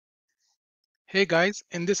Hey guys,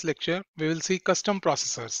 in this lecture we will see custom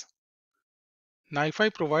processors.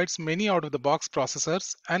 NiFi provides many out-of-the-box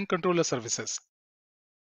processors and controller services.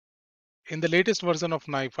 In the latest version of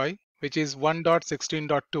NiFi, which is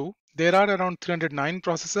 1.16.2, there are around 309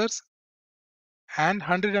 processors and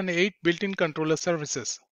 108 built-in controller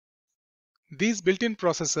services. These built-in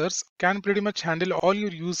processors can pretty much handle all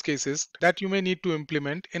your use cases that you may need to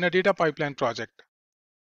implement in a data pipeline project.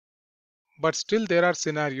 But still there are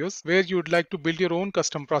scenarios where you would like to build your own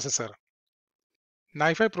custom processor.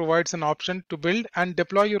 NiFi provides an option to build and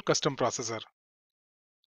deploy your custom processor.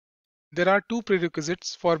 There are two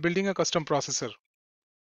prerequisites for building a custom processor.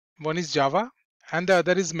 One is Java and the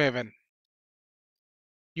other is Maven.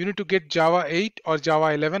 You need to get Java 8 or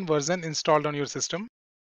Java 11 version installed on your system,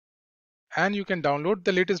 and you can download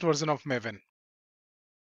the latest version of Maven.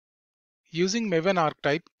 Using Maven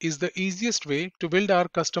archetype is the easiest way to build our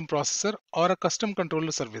custom processor or a custom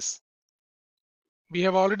controller service. We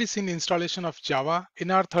have already seen installation of Java in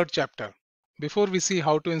our third chapter. Before we see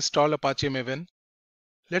how to install Apache Maven,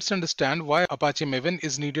 let's understand why Apache Maven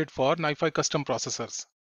is needed for NiFi custom processors.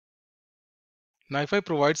 NiFi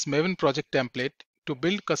provides Maven project template to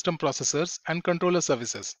build custom processors and controller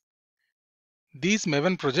services. This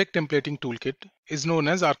Maven project templating toolkit is known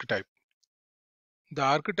as archetype. The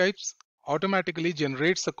archetypes automatically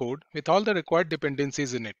generates the code with all the required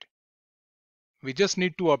dependencies in it. We just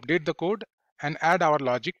need to update the code and add our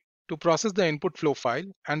logic to process the input flow file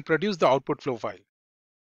and produce the output flow file.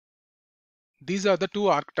 These are the two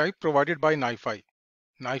archetypes provided by NiFi: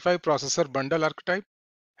 NiFi Processor Bundle Archetype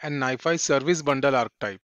and NiFi Service Bundle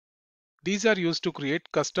Archetype. These are used to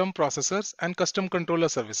create custom processors and custom controller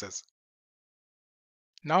services.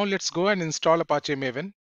 Now let's go and install Apache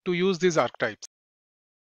Maven to use these archetypes.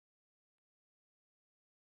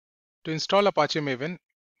 To install Apache Maven,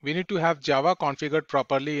 we need to have Java configured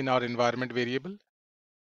properly in our environment variable.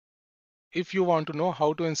 If you want to know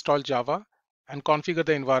how to install Java and configure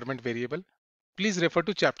the environment variable, please refer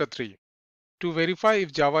to chapter 3. To verify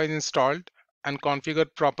if Java is installed and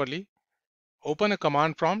configured properly, open a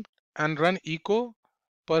command prompt and run echo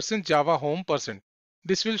 %java home %.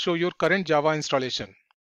 This will show your current Java installation.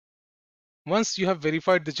 Once you have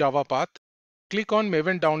verified the Java path, click on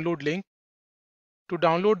Maven download link to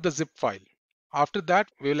download the zip file. After that,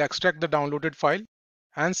 we will extract the downloaded file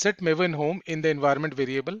and set Maven home in the environment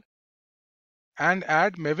variable and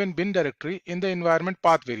add Maven bin directory in the environment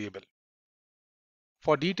path variable.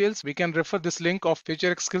 For details, we can refer this link of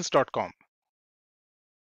futurexskills.com.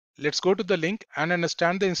 Let's go to the link and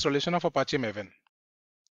understand the installation of Apache Maven.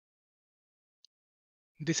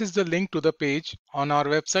 This is the link to the page on our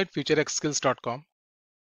website futurexskills.com,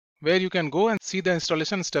 where you can go and see the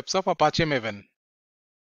installation steps of Apache Maven.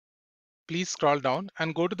 Please scroll down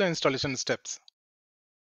and go to the installation steps.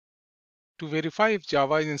 To verify if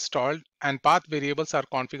Java is installed and path variables are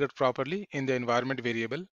configured properly in the environment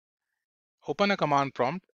variable, open a command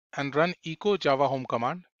prompt and run echo java home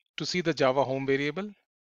command to see the Java home variable,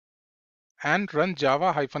 and run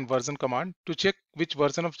java-version command to check which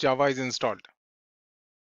version of Java is installed.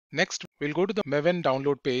 Next, we'll go to the Maven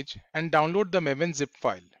download page and download the Maven zip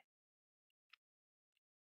file.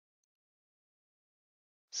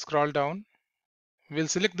 Scroll down. We'll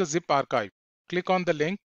select the zip archive. Click on the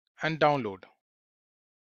link and download.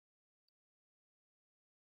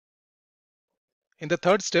 In the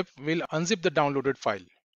third step, we'll unzip the downloaded file.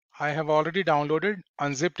 I have already downloaded,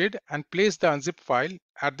 unzipped it, and placed the unzipped file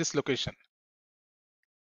at this location.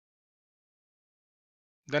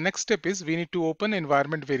 The next step is we need to open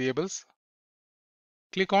environment variables.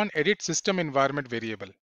 Click on Edit System Environment Variable.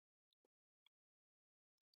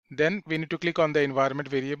 Then we need to click on the environment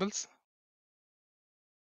variables.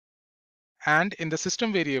 And in the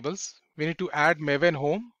system variables, we need to add Maven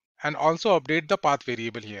home and also update the path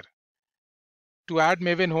variable here. To add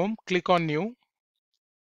Maven home, click on New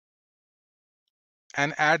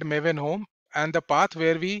and add Maven home and the path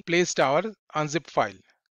where we placed our unzipped file.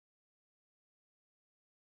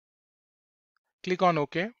 Click on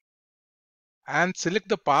OK and select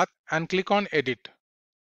the path and click on Edit.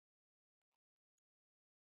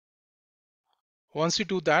 Once you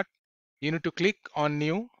do that, you need to click on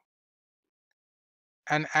New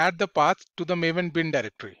and add the path to the Maven bin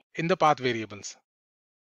directory in the path variables.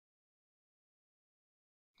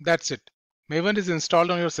 That's it. Maven is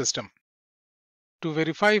installed on your system. To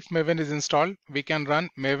verify if Maven is installed, we can run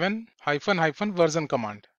maven --version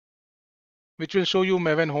command, which will show you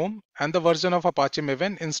Maven home and the version of Apache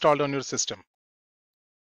Maven installed on your system.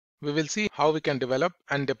 We will see how we can develop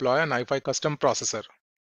and deploy a NiFi custom processor.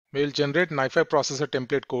 We will generate NiFi processor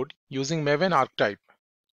template code using Maven archetype.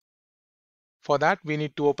 For that, we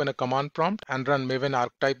need to open a command prompt and run maven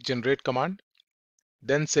archetype generate command.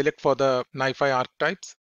 Then select for the NiFi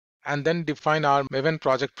archetypes and then define our maven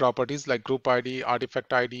project properties like group ID,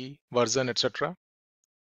 artifact ID, version, etc.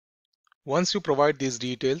 Once you provide these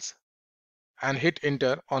details and hit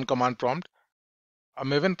enter on command prompt, a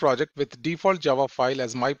maven project with default Java file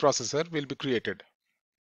as my processor will be created.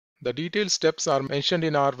 The detailed steps are mentioned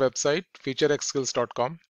in our website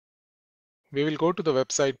featurexskills.com. We will go to the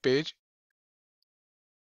website page,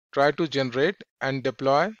 try to generate and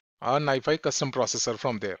deploy our NiFi custom processor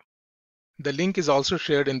from there. The link is also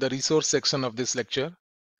shared in the resource section of this lecture,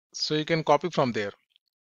 so you can copy from there.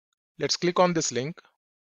 Let's click on this link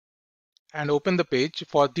and open the page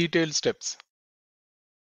for detailed steps.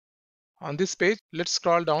 On this page, let's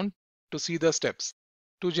scroll down to see the steps.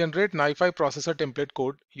 To generate NiFi processor template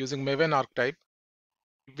code using maven archetype,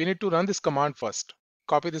 we need to run this command first.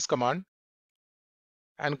 Copy this command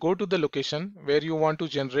and go to the location where you want to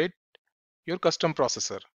generate your custom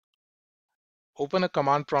processor. Open a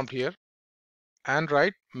command prompt here and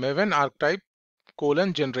write maven archetype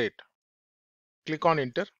 :generate. Click on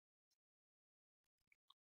enter.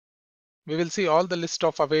 We will see all the list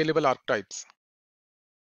of available archetypes.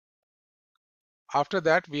 After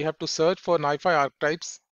that, we have to search for NiFi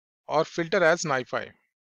archetypes or filter as NiFi.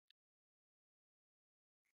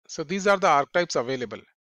 So these are the archetypes available.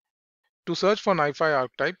 To search for NiFi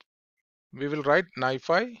archetype, we will write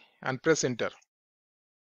NiFi and press enter.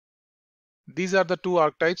 These are the two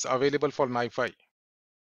archetypes available for NiFi: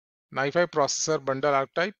 NiFi processor bundle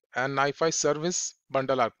archetype and NiFi service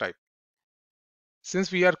bundle archetype.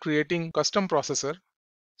 Since we are creating custom processor,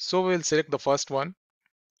 so we will select the first one,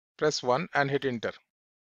 press 1 and hit enter.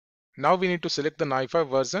 Now we need to select the NiFi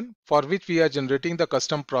version for which we are generating the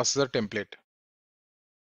custom processor template.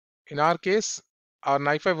 In our case, our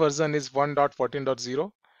NiFi version is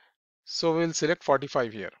 1.14.0, so we will select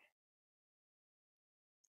 45 here.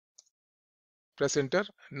 Press enter.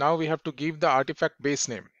 Now we have to give the artifact base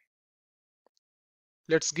name.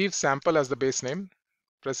 Let's give sample as the base name.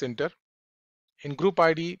 Press enter. In group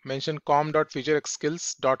ID, mention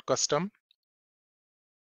com.featurexskills.custom.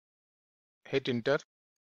 Hit enter.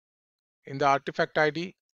 In the artifact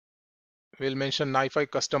ID, we'll mention NiFi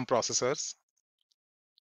custom processors.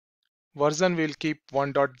 Version we'll keep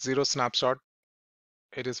 1.0 snapshot.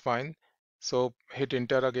 It is fine. So hit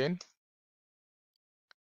enter again.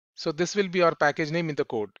 So this will be our package name in the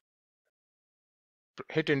code.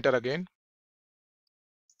 Hit enter again.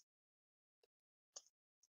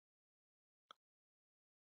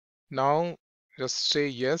 Now just say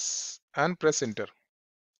yes and press enter.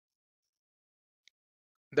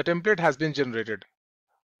 The template has been generated.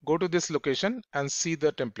 Go to this location and see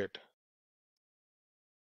the template.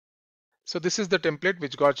 So this is the template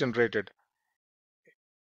which got generated.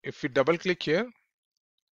 If we double click here,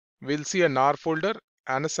 we'll see a NAR folder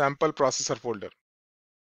and a sample processor folder.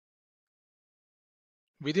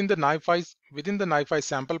 Within the NiFi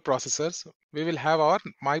sample processors, we will have our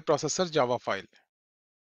my processor Java file.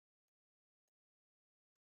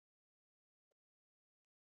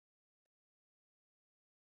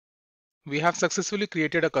 We have successfully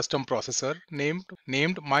created a custom processor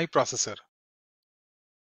named my processor.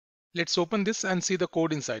 Let's open this and see the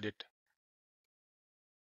code inside it.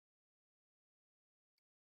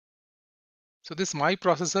 So this my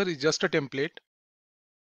processor is just a template.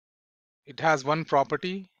 It has one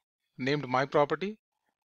property named my property.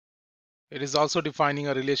 It is also defining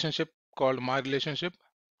a relationship called my relationship,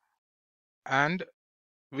 and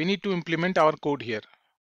we need to implement our code here.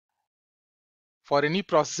 For any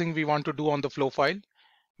processing we want to do on the flow file,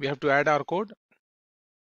 we have to add our code,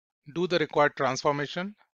 do the required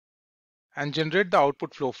transformation, and generate the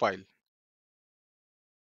output flow file.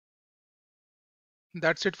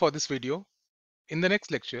 That's it for this video. In the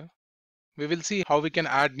next lecture, we will see how we can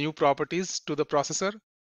add new properties to the processor,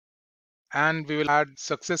 and we will add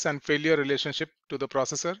success and failure relationship to the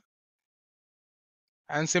processor,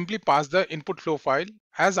 and simply pass the input flow file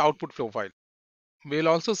as output flow file. We will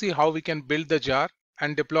also see how we can build the jar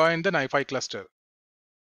and deploy in the NiFi cluster.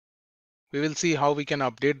 We will see how we can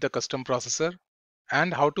update the custom processor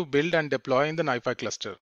and how to build and deploy in the NiFi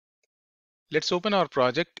cluster. Let's open our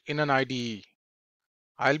project in an IDE.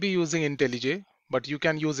 I'll be using IntelliJ, but you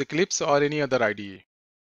can use Eclipse or any other IDE.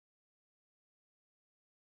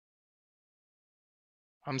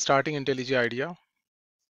 I'm starting IntelliJ IDEA.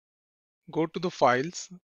 Go to the files,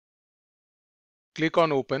 click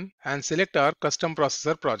on open and select our custom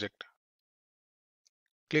processor project.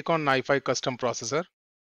 Click on NiFi custom processor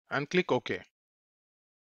and click OK.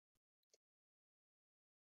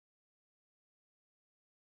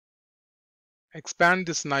 Expand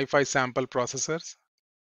this NiFi sample processors.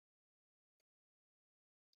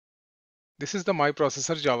 This is the my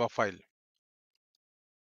processor Java file.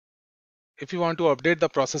 If you want to update the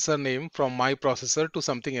processor name from my processor to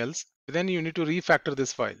something else, then you need to refactor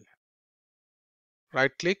this file.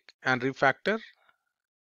 Right click and refactor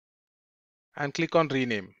and click on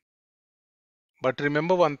rename. But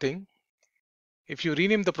remember one thing, if you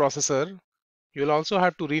rename the processor, you'll also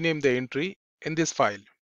have to rename the entry in this file.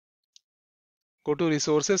 Go to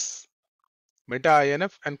resources,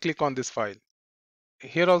 meta-inf and click on this file.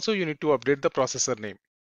 Here also you need to update the processor name.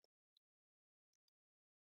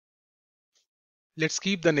 Let's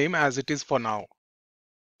keep the name as it is for now.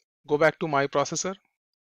 Go back to my processor.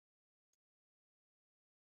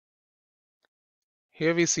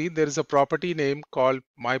 Here we see there is a property name called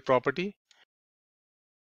my property.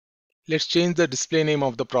 Let's change the display name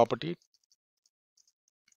of the property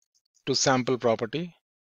to sample property.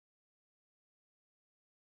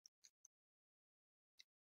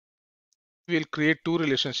 We'll create two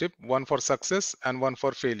relationships, one for success and one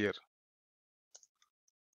for failure.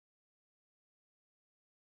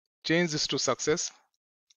 Change this to success.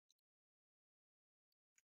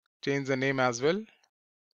 Change the name as well.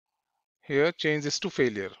 Here change this to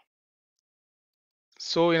failure.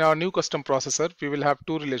 So in our new custom processor, we will have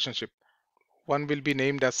two relationships. One will be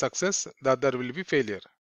named as success, the other will be failure.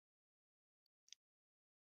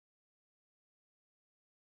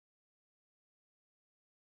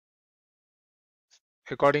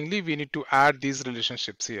 Accordingly, we need to add these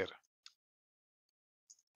relationships here.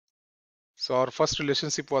 So our first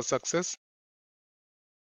relationship was success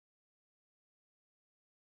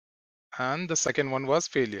and the second one was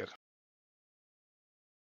failure.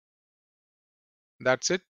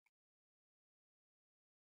 That's it.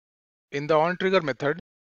 In the onTrigger method,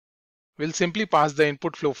 we'll simply pass the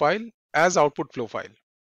input flow file as output flow file.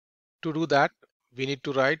 To do that, we need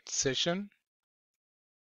to write session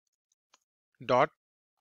dot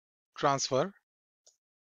transfer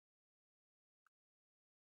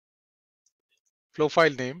flow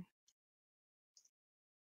file name,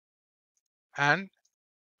 and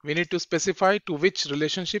we need to specify to which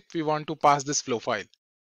relationship we want to pass this flow file.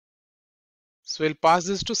 So we'll pass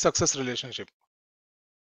this to success relationship.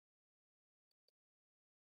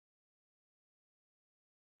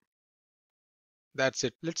 That's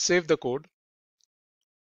it. Let's save the code.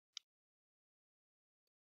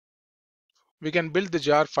 We can build the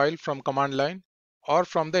jar file from command line or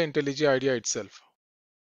from the IntelliJ IDEA itself.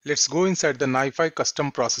 Let's go inside the NiFi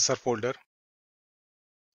custom processor folder.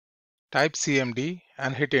 Type cmd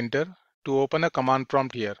and hit enter to open a command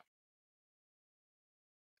prompt here.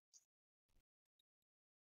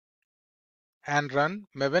 And run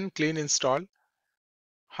maven clean install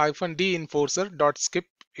 -d enforcer.skip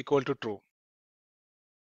equal to true.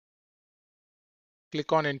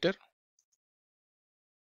 Click on enter.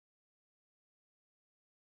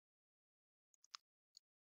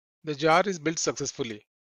 The jar is built successfully.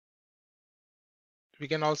 We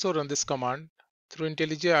can also run this command through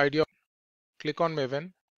IntelliJ IDEA. Click on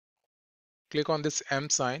maven, click on this M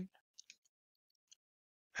sign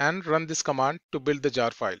and run this command to build the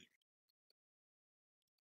jar file.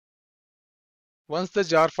 Once the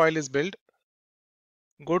jar file is built,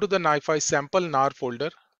 go to the NiFi sample nar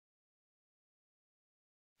folder,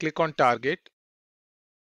 click on target.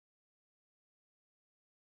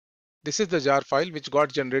 This is the jar file which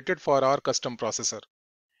got generated for our custom processor.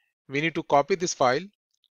 We need to copy this file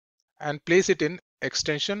and place it in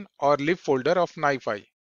extension or lib folder of NiFi.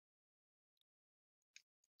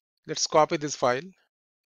 Let's copy this file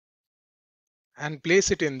and place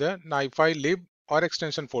it in the NiFi lib or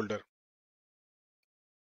extension folder.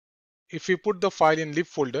 If we put the file in lib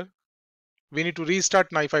folder, we need to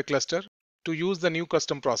restart NiFi cluster to use the new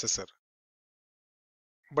custom processor.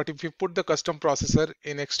 But if we put the custom processor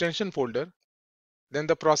in extension folder, then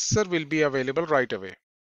the processor will be available right away.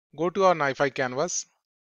 Go to our NiFi canvas,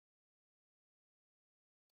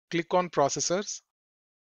 click on processors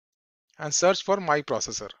and search for my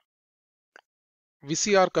processor. We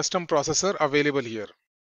see our custom processor available here.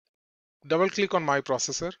 Double click on my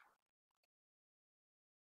processor,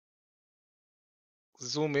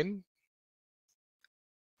 zoom in,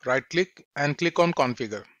 right click and click on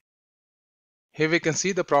configure. Here we can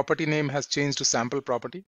see the property name has changed to sample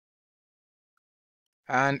property.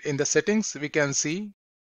 And in the settings, we can see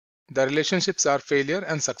the relationships are failure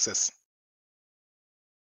and success.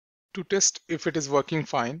 To test if it is working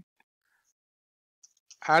fine,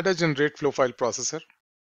 add a generate flow file processor.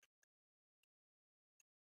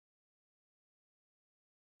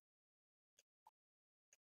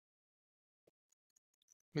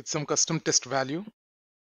 With some custom test value.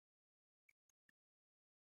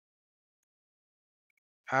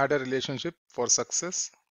 add a relationship for success.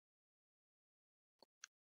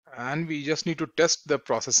 And we just need to test the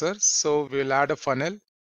processor. So we'll add a funnel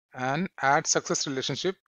and add success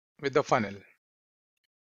relationship with the funnel.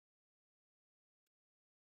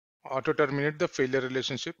 Auto terminate the failure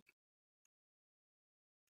relationship.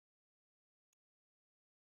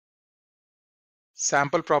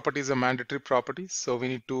 Sample property is a mandatory property, so we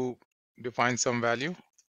need to define some value.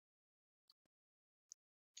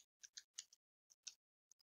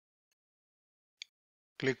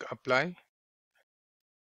 Click apply.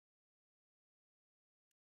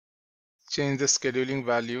 Change the scheduling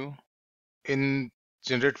value in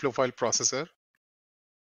generate flow file processor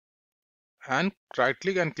and right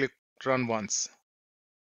click and click run once.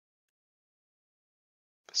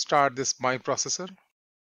 Start this my processor.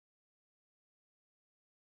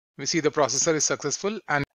 We see the processor is successful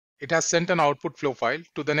and it has sent an output flow file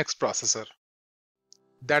to the next processor.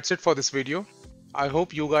 That's it for this video. I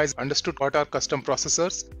hope you guys understood what are custom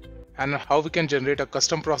processors and how we can generate a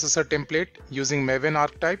custom processor template using Maven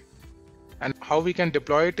archetype and how we can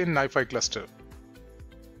deploy it in NiFi cluster.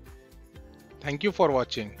 Thank you for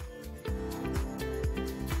watching.